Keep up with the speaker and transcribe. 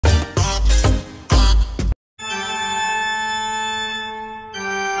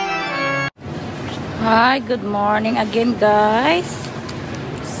Hi, good morning again guys.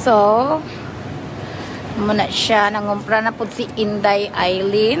 So, muna siya nangumpra na po si Inday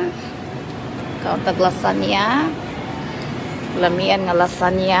Eileen. Kauntag lasagna. Lamian nga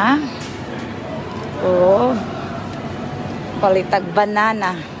lasagna. Oh. Palitag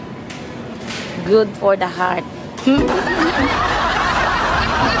banana. Good for the heart.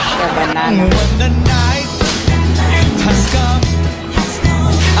 Siya banana. When the night has come,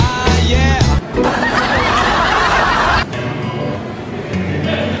 yeah.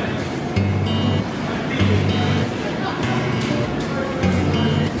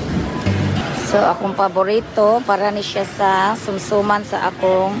 So, akong paborito, para ni siya sa sumsuman sa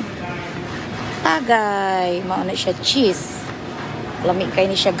akong tagay. Mauna siya cheese. Lamig kay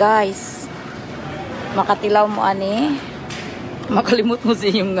ni siya, guys. Makatilaw mo, ani. Makalimot mo sa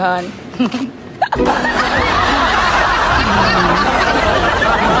inyong gan.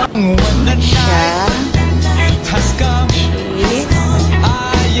 When the night has come, Cheese.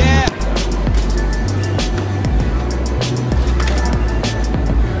 yeah.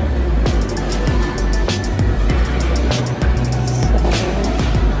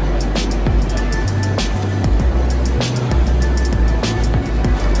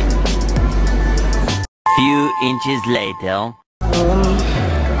 Few inches later.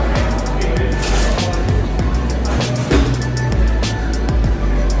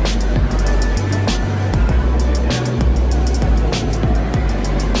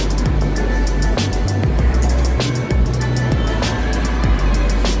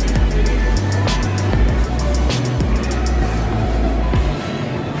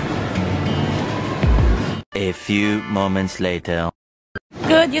 A few moments later.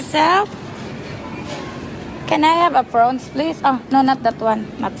 Good, yourself? Can I have a prawns, please? Oh, no, not that one.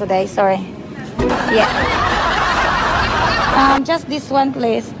 Not today, sorry. Yeah. Just this one,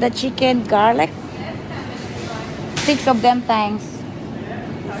 please. The chicken garlic. 6 of them, thanks.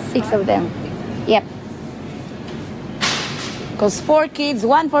 6 of them. Yep. Because 4 kids,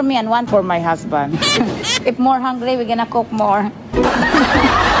 1 for me and 1 for my husband. If more hungry, we're gonna cook more.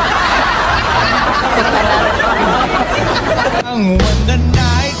 When the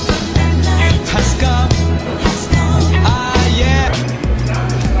night has come, yeah.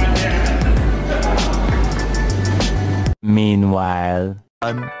 Meanwhile,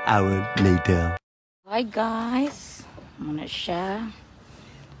 1 hour later. Hi guys. Muna siya.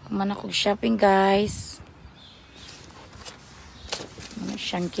 Kumana kong shopping guys. Muna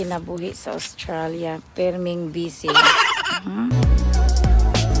siyang kinabuhi sa Australia. Perming busy.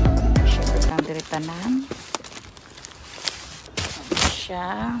 Siya kitang diritanan. Muna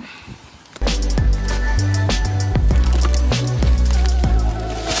siya.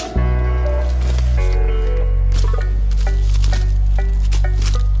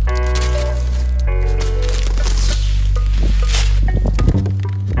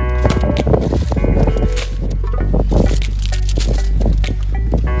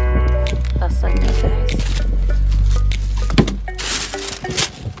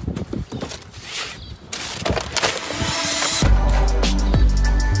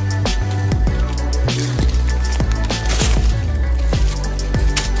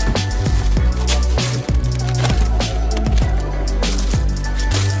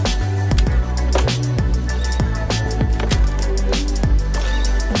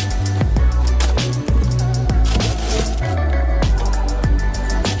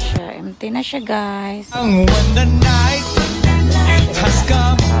 Empty na siya guys. When the night has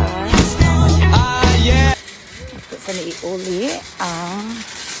come, yeah. Ito sa iuli ang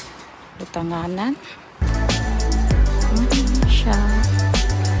butanganan. Siya.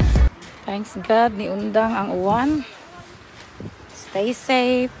 Thanks God ni undang ang uwan. Stay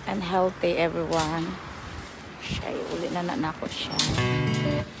safe and healthy everyone. Siya iuli na nanako siya.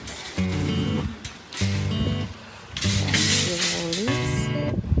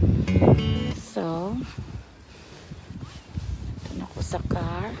 So, ito na ko sa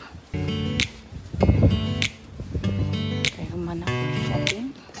car. Kaya man ako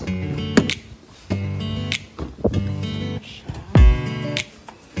shopping. Siya.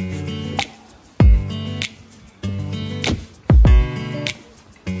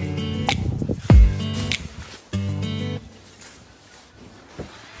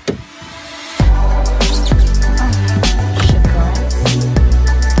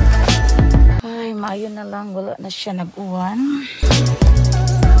 Maayo na lang, wala na siya nag-uwan.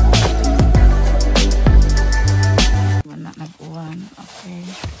 Wala nag-uwan. Okay.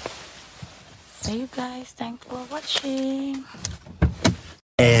 So you guys, thanks for watching.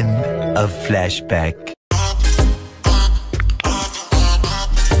 End of flashback.